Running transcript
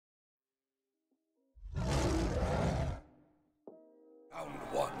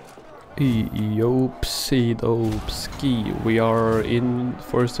Yopsidopski, we are in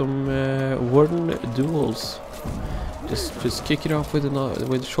for some Warden duels. Just kick it off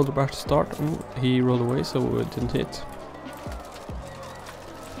with shoulder bash to start. He rolled away, so it didn't hit.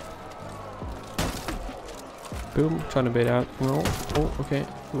 Boom, trying to bait out. No, oh, okay.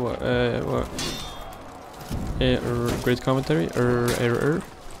 What? Great commentary. Error.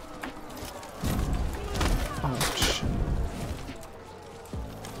 Ouch.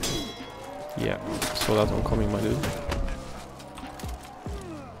 Yeah, saw that one coming, my dude.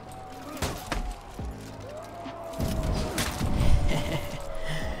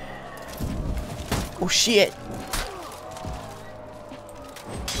 Oh shit!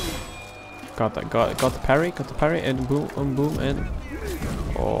 Got the parry, and boom, and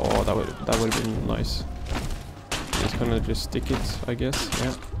oh, that would have been nice. He's gonna just stick it, I guess.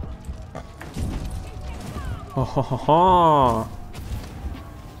 Yeah. Oh ha ha ha!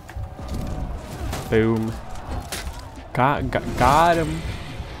 Boom. Got him.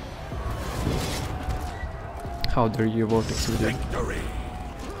 How dare you, Vortex?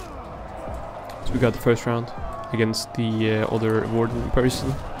 So we got the first round against the other Warden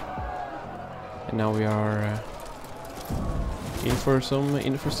person, and now we are in for some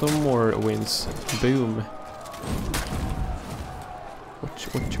more wins. Boom.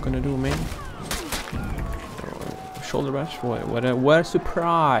 What you gonna do, man? Oh, shoulder bash? What a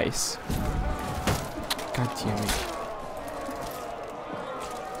surprise! God damn it.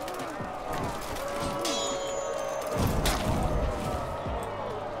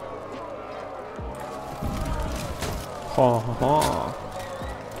 Ha ha ha.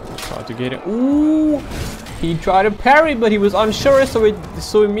 Tried to get it. Ooh! He tried to parry, but he was unsure, so he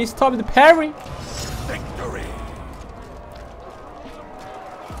missed up the parry. Victory.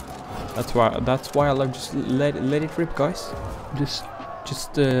 That's why I love just let it rip, guys. Just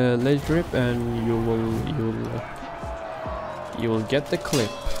let it rip, and you will get the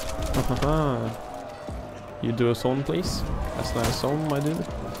clip. You do a zone, please. That's not a zone, my dude.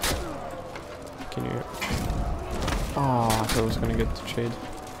 Can you? Oh, I thought I was gonna get the shade.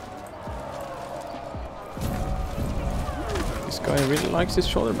 This guy really likes his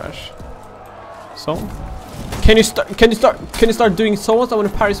shoulder bash. Zone? Can you start doing zones? I want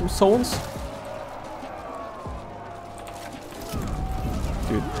to parry some zones.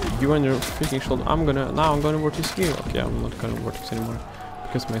 Dude, you and your freaking shoulder. I'm gonna vortex you. Okay, I'm not gonna vortex anymore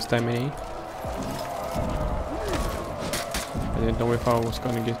because my stamina. I didn't know if I was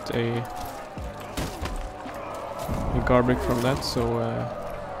gonna get a garbage from that, so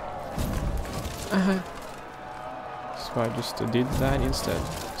so I just did that instead.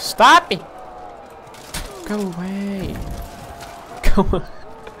 Stop it! Go away! Go on!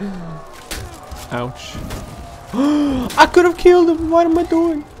 Ouch! I could have killed him. What am I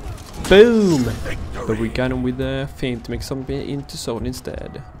doing? Boom! But we got him with a feint to make something into zone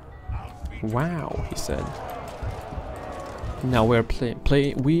instead. Wow, he said. Now we're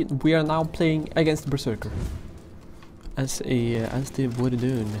we are now playing against the Berserker. As the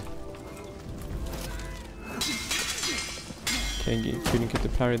Warden. Okay, couldn't get the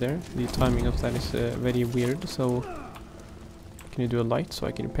parry there. The timing of that is very weird. So, can you do a light so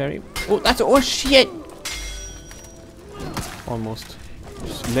I can parry? Oh, that's shit! Almost.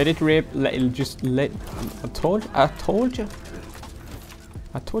 Just let it rip. I told you.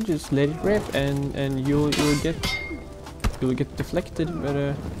 Just let it rip, and you'll get deflected,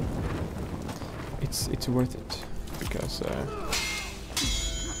 but it's worth it.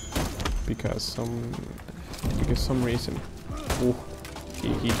 Because some reason, oh,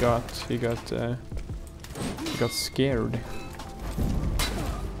 he got scared.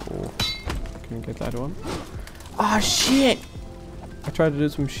 Oh, can get that one. Ah, shit! I tried to do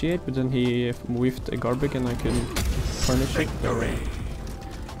some shit, but then he whiffed a garbage and I couldn't punish it.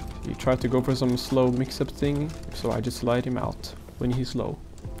 He tried to go for some slow mix-up thing, so I just slide him out when he's low.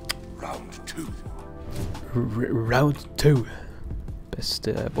 Round 2. Round 2. Best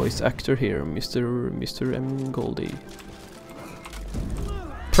voice actor here, Mr. mgoldie.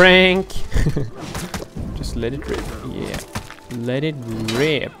 Prank! Just let it rip. Yeah. Let it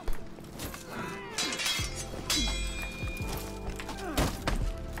rip.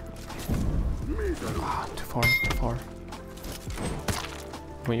 Ah, too far.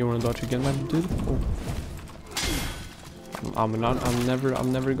 When you wanna dodge again, man, dude? Oh. I'm never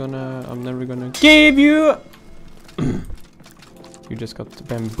gonna give you. You just got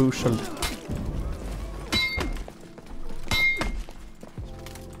bamboozled.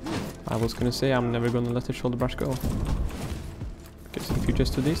 I was gonna say I'm never gonna let the shoulder brush go. Because if you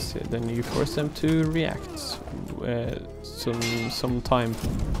just do this, then you force them to react some time.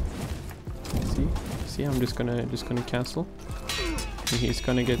 See, I'm just gonna cancel. And he's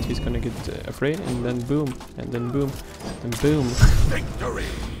gonna get afraid, and then boom, and then boom, and boom. Victory.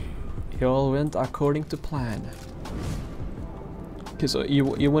 It all went according to plan. Okay, so you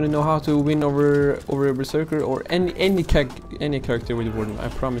want to know how to win over a berserker or any character with Warden? I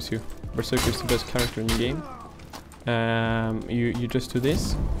promise you, berserker is the best character in the game. You just do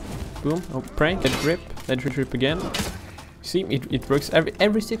this, boom, oh, prank, let it rip, let it rip again. See, it works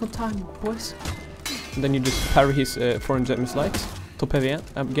every single time, boys. And then you just parry his foreign gem slides. Top heavy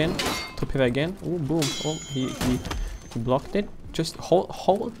again, top heavy again. Oh, boom! Oh, he blocked it. Just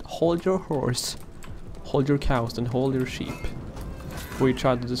hold your horse, hold your cows, and hold your sheep. Before you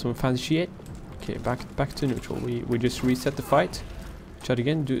try to do some fancy shit. Okay, back to neutral. We just reset the fight. Try it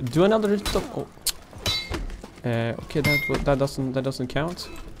again. Do another top. Oh. Okay, that doesn't count.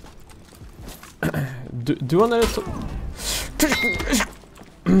 do another top.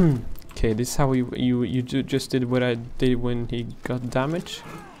 Okay, this is how you just did what I did when he got damaged.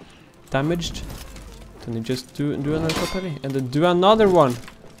 Then you just do another top heavy, and then do another one.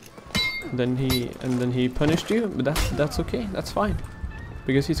 And then he punished you, but that's okay, that's fine,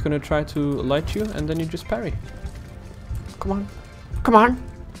 because he's gonna try to light you, and then you just parry. Come on.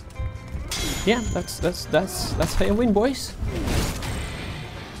 Yeah, that's how you win, boys.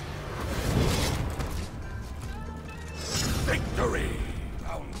 Victory.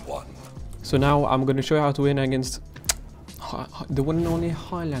 Round 1. So now I'm gonna show you how to win against the one and only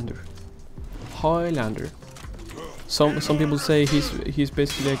Highlander. Some people say he's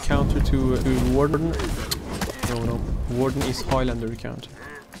basically a counter to Warden. No, Warden is Highlander counter.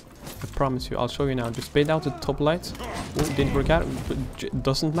 I promise you. I'll show you now. Just bait out the top light. Oh, didn't work out, but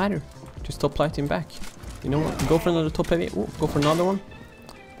doesn't matter. Just top light him back. You know what? Go for another top heavy. Oh, go for another one.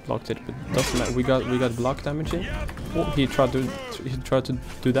 Blocked it, but doesn't matter. We got block damage in. Oh, he tried to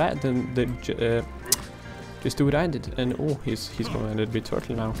do that. Then just do what I did, and oh, he's going a little bit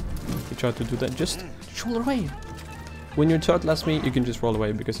turtle now. He tried to do that. Just roll away. When your turtle lets me, you can just roll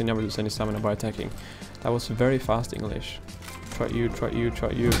away because he never loses any stamina by attacking. That was very fast English. Try you.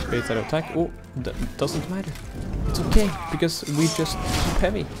 Bait that attack. Oh, that doesn't matter. It's okay because we just keep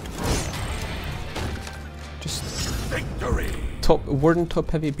heavy. Just Victory. Warden top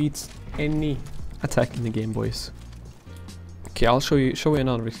heavy beats any attack in the game, boys. Okay, I'll show you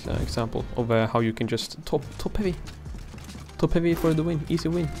another example of how you can just top heavy for the win, easy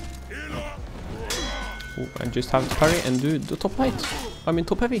win. Oh, I just have to parry and do the top light. I mean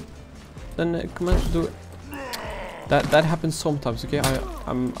top heavy. Then command to do it. That happens sometimes. Okay,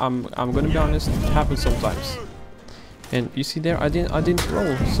 I'm gonna be honest. It happens sometimes. And you see there, I didn't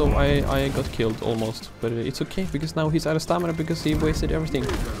roll, so I got killed almost. But it's okay because now he's out of stamina because he wasted everything.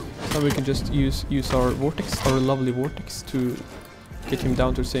 Now we can just use our vortex, our lovely vortex, to get him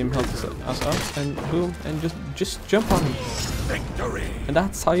down to the same health as us, and boom, and just jump on him. Victory. And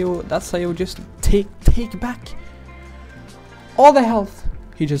that's how you just take back all the health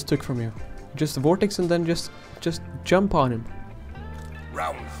he just took from you. Just the vortex, and then just jump on him.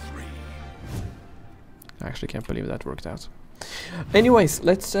 Round 3. I actually can't believe that worked out. Anyways,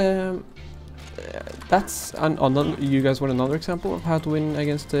 let's that's you guys want another example of how to win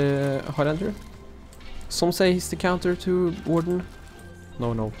against Highlander? Some say he's the counter to Warden.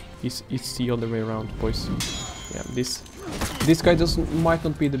 No, it's the other way around, boys. Yeah, this guy might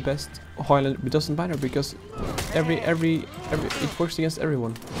not be the best Highlander, but it doesn't matter because it works against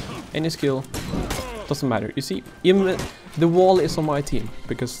everyone. Any skill doesn't matter. You see, even the wall is on my team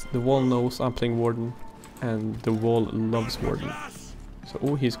because the wall knows I'm playing Warden, and the wall loves Warden. So,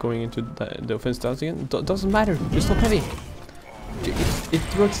 oh, he's going into the offense stance again. Doesn't matter. Just stop heavy. It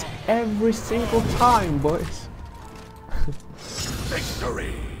works every single time, boys.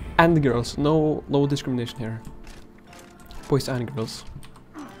 Victory. And girls. No discrimination here. Boys and girls.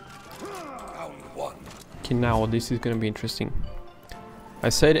 Round 1. Okay, now this is gonna be interesting. I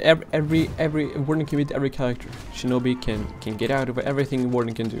said every Warden can beat every character. Shinobi can get out of everything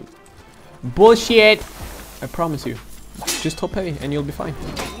Warden can do. Bullshit! I promise you. Just top heavy and you'll be fine.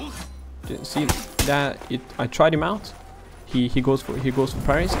 See that I tried him out. He goes for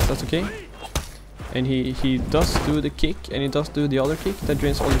parries, that's okay. And he does do the kick, and he does do the other kick that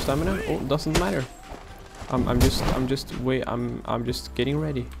drains all your stamina. Oh, doesn't matter. I'm just getting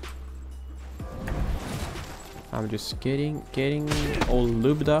ready. I'm just getting all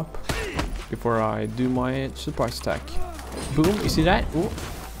lubed up before I do my surprise attack. Boom, you see that? Oh,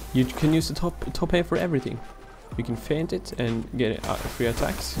 you can use the top heavy for everything. You can feint it and get free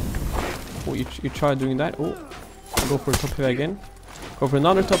attacks. Oh, you try doing that. Oh, go for a top heavy again. Go for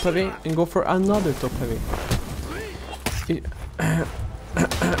another top heavy and go for another top heavy.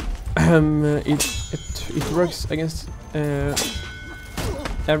 it works against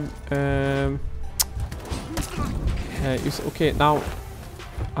it's okay now.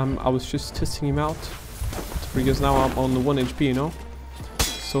 I was just testing him out because now I'm on the 1 HP, you know.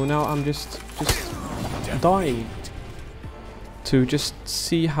 So now I'm just dying to just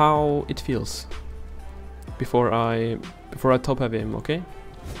see how it feels before I top heavy him. Okay,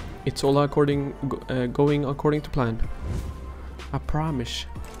 it's all going according to plan. I promise.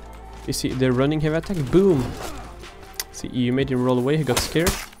 You see, they're running heavy attack. Boom. See, you made him roll away. He got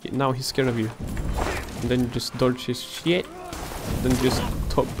scared. Now he's scared of you. And then you just dodge his shit. Then just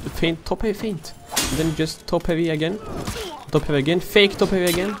top heavy feint. And then just top heavy again. Top heavy again. Fake top heavy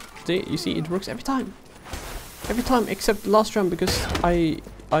again. See, you see, it works every time. Every time except the last round because I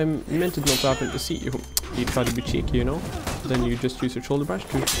meant it not to happen. You see, you try to be cheeky, you know. Then you just use your shoulder brush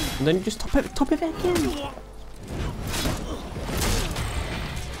to, and then you just top heavy again.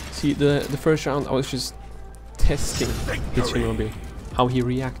 See, the first round I was just testing the Shinobi, how he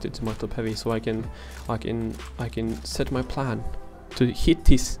reacted to my top heavy, so I can set my plan to hit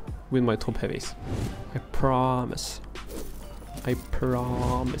this with my top heavies. I promise. I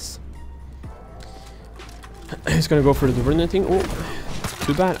promise. He's gonna go for the Warden thing. Oh,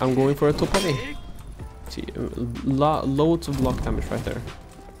 too bad. I'm going for a top heavy. See, loads of block damage right there.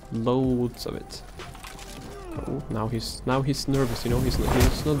 Loads of it. Oh, now he's nervous. You know, he's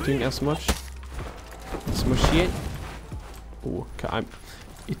not doing as much yet. Oh, okay,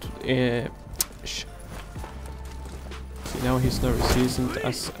 see, now he's nervous. He isn't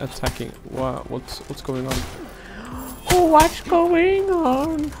as attacking. Wow, what's going on? Oh, what's going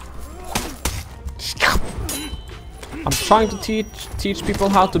on? I'm trying to teach people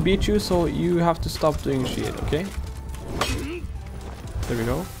how to beat you, so you have to stop doing shit, okay? There we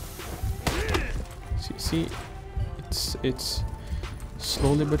go. See, it's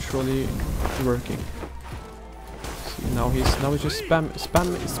slowly but surely working. See, now he's just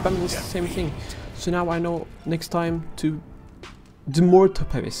spamming the same thing. So now I know next time to do more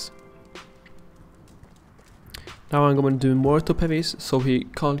top heavies. Now I'm going to do more top heavies so he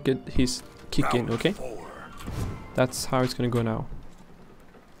can't get his kick in, okay? That's how it's gonna go now.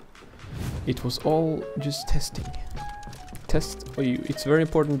 It was all just testing. It's very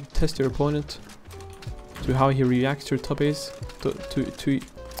important to test your opponent to how he reacts to your top heavies,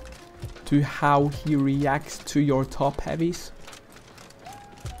 to how he reacts to your top heavies.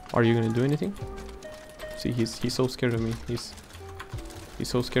 Are you gonna do anything? See, he's so scared of me. He's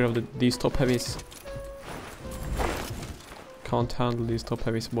so scared of these top heavies. Can't handle these top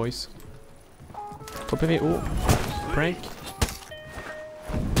heavies, boys. Top heavy. Oh, prank.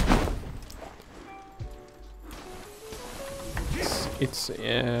 It's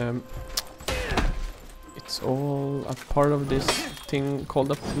all a part of this thing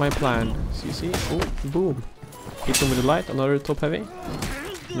called my plan. So you see? Oh, boom. Hit him with the light. Another top heavy.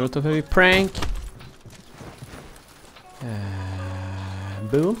 Another top heavy. Prank.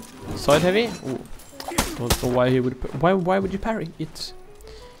 Boom. Side heavy. Oh. Don't know why he would. Why would you parry? It's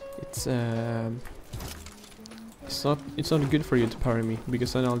not good for you to parry me,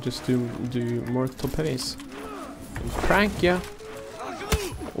 because then I'll just do more top heavies. And prank ya.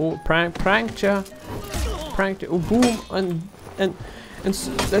 Oh, pranked ya. Pranked ya. Oh, boom. And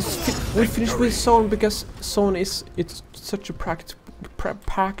we finish with zone, because zone it's such a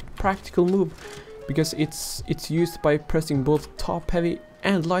practical move, because it's used by pressing both top heavy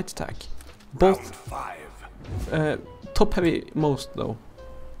and light attack. Both top heavy most though.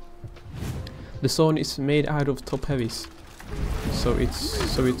 The zone is made out of top heavies, so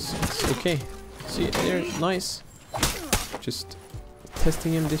it's okay. See there, nice. Just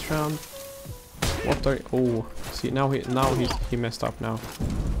testing him this round. What are? Oh, see now he messed up now.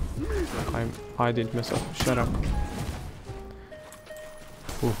 I didn't mess up. Shut up.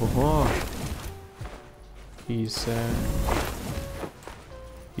 Oh. He's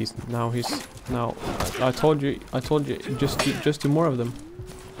now. I told you. Just do more of them,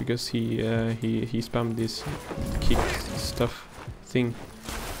 because he spammed this kick stuff thing.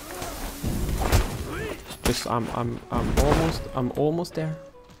 Just I'm almost there.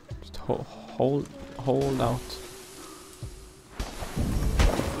 Just hold out.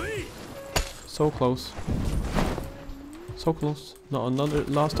 So close. So close. No, another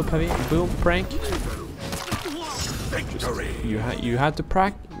last top heavy. Boom, prank. You had to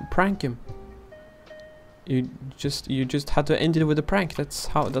prank him. You just had to end it with a prank. That's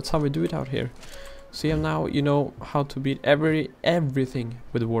how we do it out here. See, now you know how to beat everything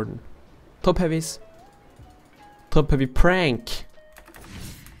with the Warden. Top heavies. Top heavy prank.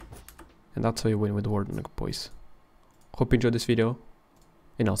 And that's how you win with the Warden, boys. Hope you enjoyed this video.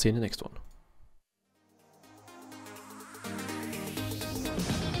 and I'll see you in the next one.